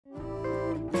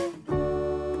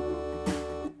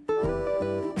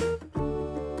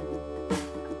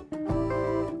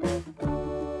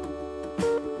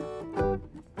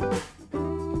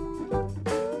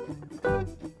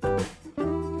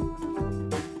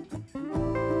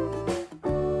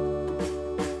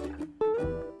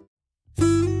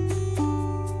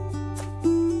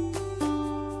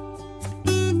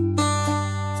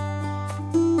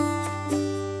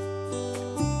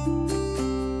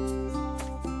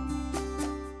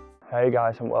Hey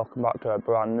guys, and welcome back to a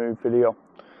brand new video.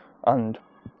 And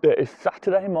it is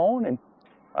Saturday morning.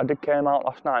 I did came out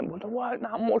last night, but there weren't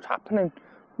that much happening.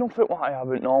 Nothing what I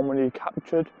haven't normally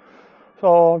captured.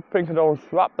 So I thinking I'll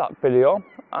wrap that video,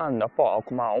 and I thought I'll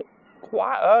come out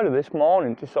quite early this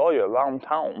morning to show you around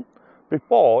town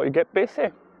before it get busy.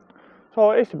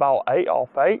 So it's about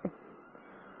 8:30.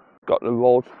 Got the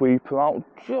road sweeper out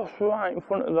just right in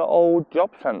front of the old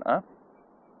job centre.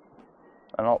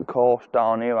 And of course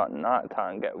down here at night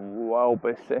time get well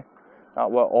busy.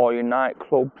 That's where all your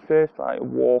nightclubs is, like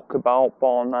Walkabout,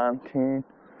 Bar 19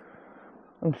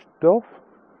 and stuff.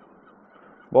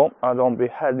 But I don't be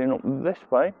heading up this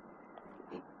way,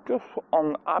 just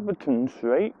on Abberton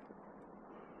Street.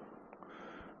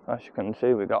 As you can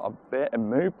see, we got a bit of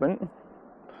movement.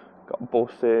 Got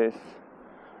buses,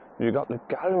 you got the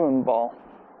Gathering Bar.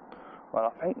 Well,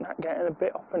 I think that's getting a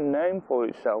bit of a name for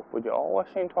itself, but you always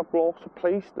seem to have lots of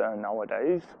police there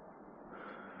nowadays.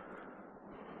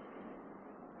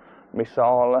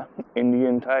 Misala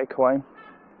Indian takeaway.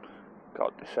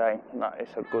 Got to say, that is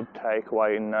a good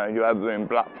takeaway in there. You're ever in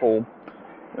Blackpool,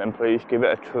 then please give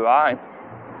it a try.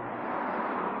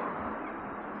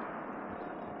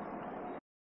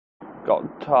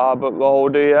 Got Tarbert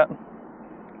Road here.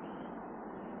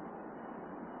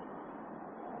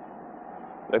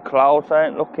 The clouds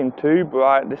ain't looking too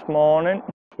bright this morning.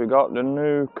 We got the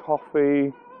new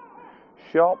coffee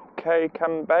shop, Cake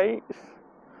and Bakes,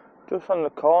 just on the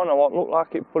corner. What looked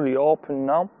like it fully open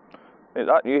now.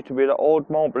 That used to be the old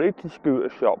mobility scooter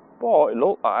shop, but it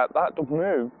looked like that does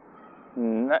move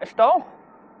next door.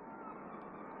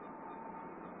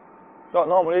 Don't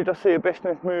normally just see a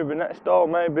business moving next door.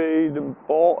 Maybe they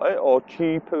bought it or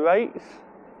cheaper rates.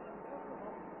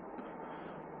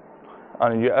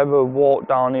 And you ever walk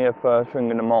down here first thing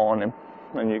in the morning,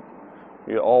 and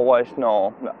you always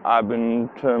know that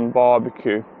Abington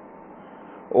barbecue,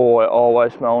 it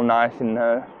always smells nice in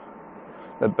there.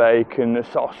 The bacon, the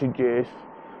sausages,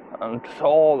 and just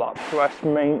all that fresh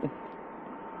meat.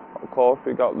 Of course,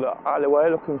 we got the alleyway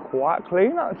looking quite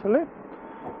clean actually.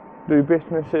 Do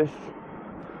businesses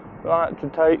like to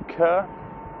take care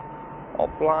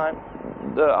of like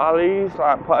the alleys,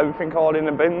 like put everything all in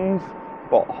the bins?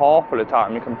 But half of the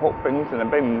time you can put things in the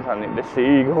bins and the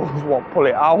seagulls won't pull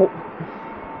it out.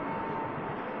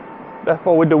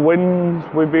 Therefore, with the winds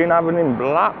we've been having in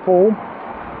Blackpool,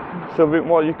 something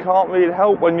what you can't really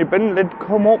help when your bin lid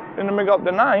come up in the middle of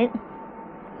the night.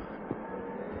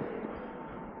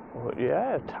 But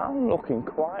yeah, town looking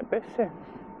quite busy.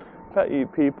 Bet you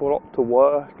people up to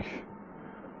work.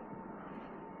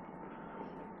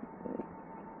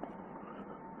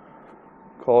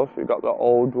 Of course, we got the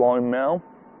old Royal Mill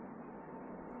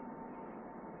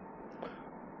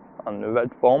and the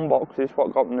red phone boxes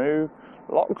what got new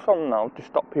locks on now to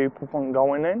stop people from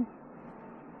going in.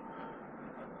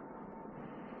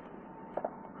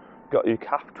 Got your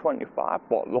CAF 25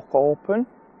 what look open.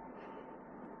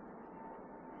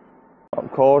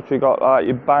 Of course, you got like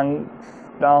your banks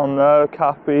down there,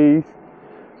 cafes.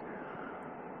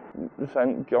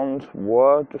 St John's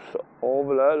Word just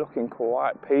over there looking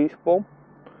quite peaceful.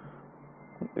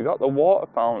 You got the water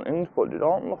fountains, but they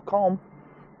don't look on.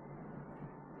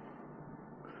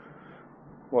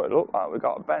 Well, it looked like we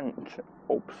got a bench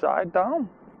upside down.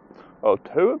 Well,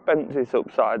 two benches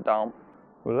upside down.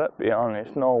 Well, let's be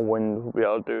honest, no wind will be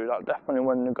able to do that. Definitely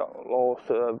when they've got lots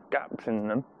of gaps in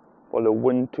them for the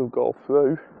wind to go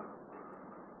through.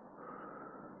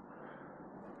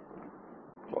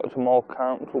 Got some more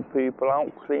council people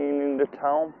out cleaning the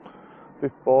town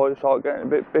before it starts getting a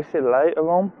bit busy later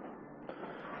on.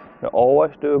 They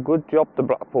always do a good job, the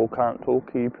Blackpool Council,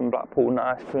 keeping Blackpool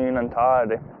nice, clean and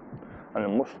tidy. And it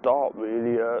must start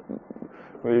really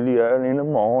early in the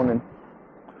morning.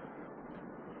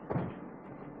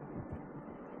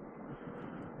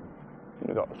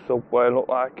 We got the subway, look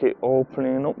like it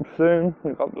opening up soon.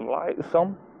 We got the lights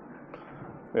on.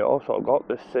 We also got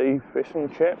the sea fish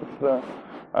and chips.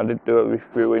 I did do a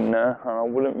review in there, and I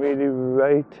wouldn't really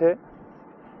rate it.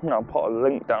 I'll put a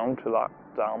link down to that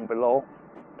down below.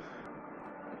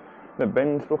 The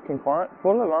bin's looking quite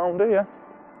full around here.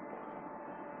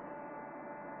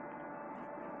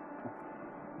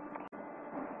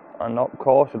 And of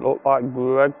course it looked like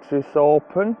Greggs is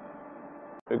open.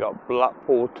 We got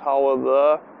Blackpool Tower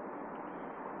there.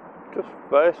 Just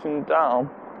facing down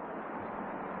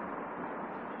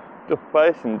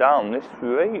this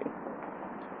street.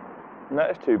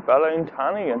 Next to Bella and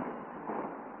Tannigan.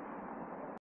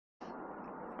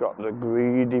 Got the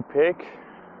Greedy Pig.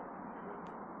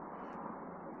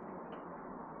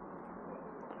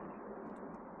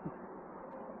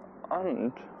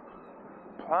 And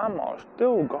time, I've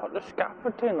still got the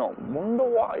scaffolding up. Wonder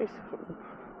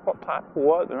what type of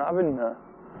work they're having there.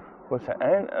 But it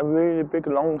ain't a really big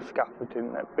long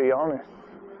scaffolding, let's be honest.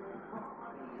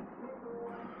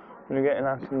 We're getting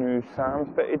like a new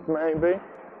sound fitted maybe.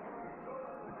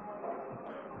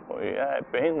 But yeah,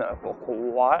 it's been there for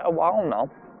quite a while now.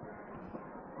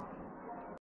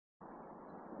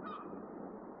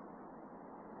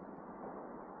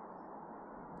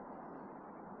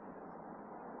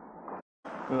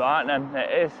 Right then,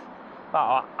 it is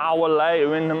about an hour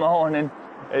later in the morning.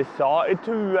 It started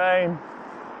to rain.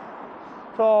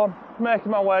 So,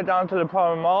 making my way down to the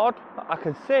promenade, I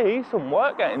can see some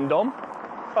work getting done.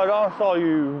 So I'm going to show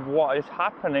you what is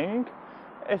happening.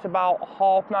 It's about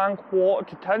 9:30,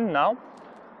 9:45 now.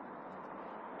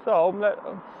 So let's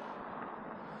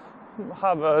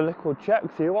have a little check,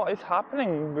 see what is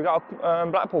happening. We got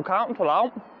Blackpool Council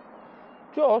out,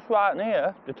 just right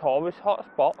near the tourist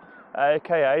hotspot,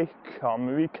 aka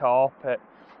Comrie Carpet.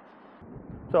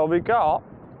 So we got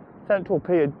Central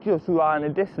Pier just right in the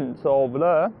distance over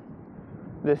there.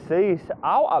 The sea's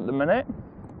out at the minute,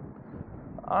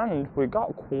 and we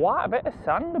got quite a bit of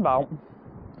sand about.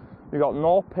 We got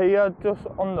North Pier just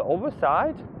on the other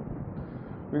side.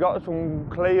 We got some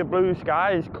clear blue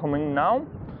skies coming now.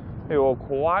 It was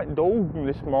quite dull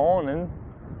this morning,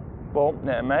 but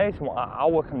it's amazing what an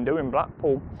hour can do in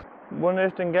Blackpool. One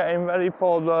is getting ready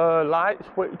for the light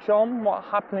switch on. What's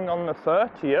happening on the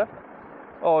 30th,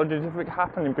 or did anything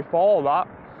happening before that?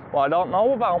 Well, I don't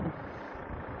know about,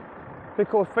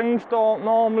 because things don't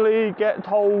normally get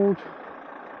told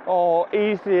or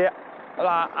easily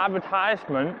like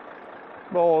advertisement.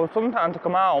 But sometimes to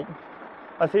come out,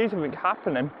 I see something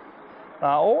happening.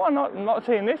 Oh, I'm not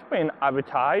seeing this being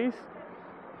advertised.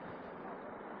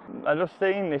 I just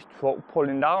seen this truck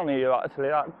pulling down here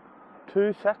actually like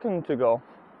 2 seconds ago.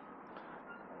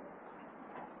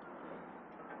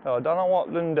 So I don't know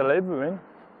what they're delivering.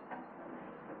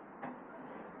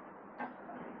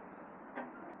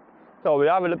 So we're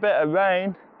having a bit of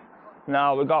rain.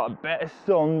 Now we've got a bit of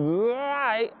sun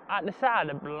right at the side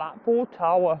of Blackpool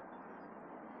Tower.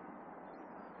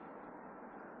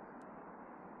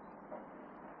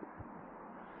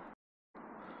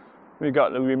 We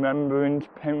got the remembrance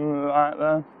pin right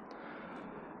there.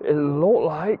 It looked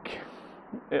like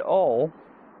it all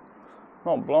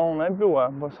not blown everywhere,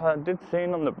 but I did see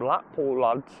it on the Blackpool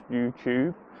lads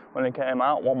YouTube when they came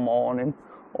out one morning.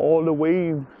 All the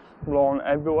weaves blown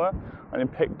everywhere, and he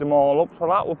picked them all up, so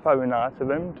that was very nice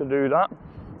of him to do that.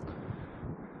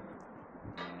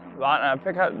 Right now, I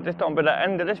think this don't be the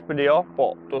end of this video,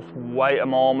 but just wait a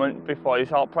moment before you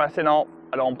start pressing up.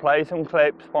 I don't play some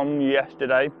clips from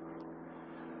yesterday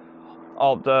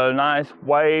of the nice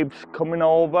waves coming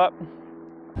over.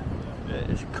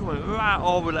 It's coming right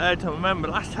over the edge. I remember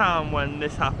last time when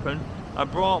this happened, I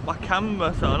brought my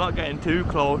camera, so I'm not getting too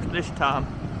close this time.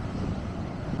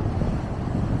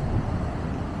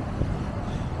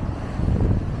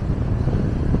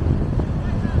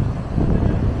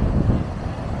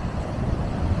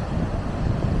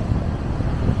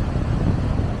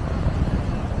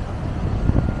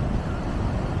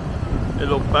 It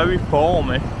looked very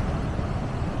foamy.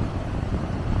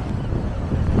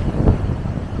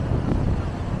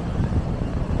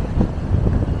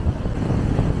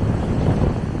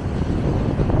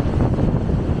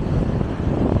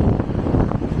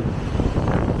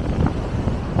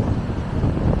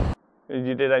 If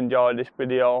you did enjoy this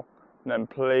video, then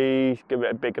please give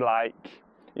it a big like.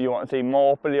 If you want to see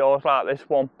more videos like this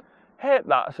one, hit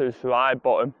that subscribe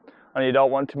button. And you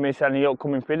don't want to miss any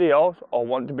upcoming videos or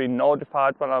want to be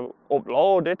notified when I've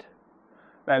uploaded,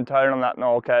 then turn on that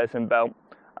notification bell,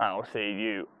 and I'll see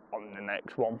you on the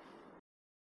next one.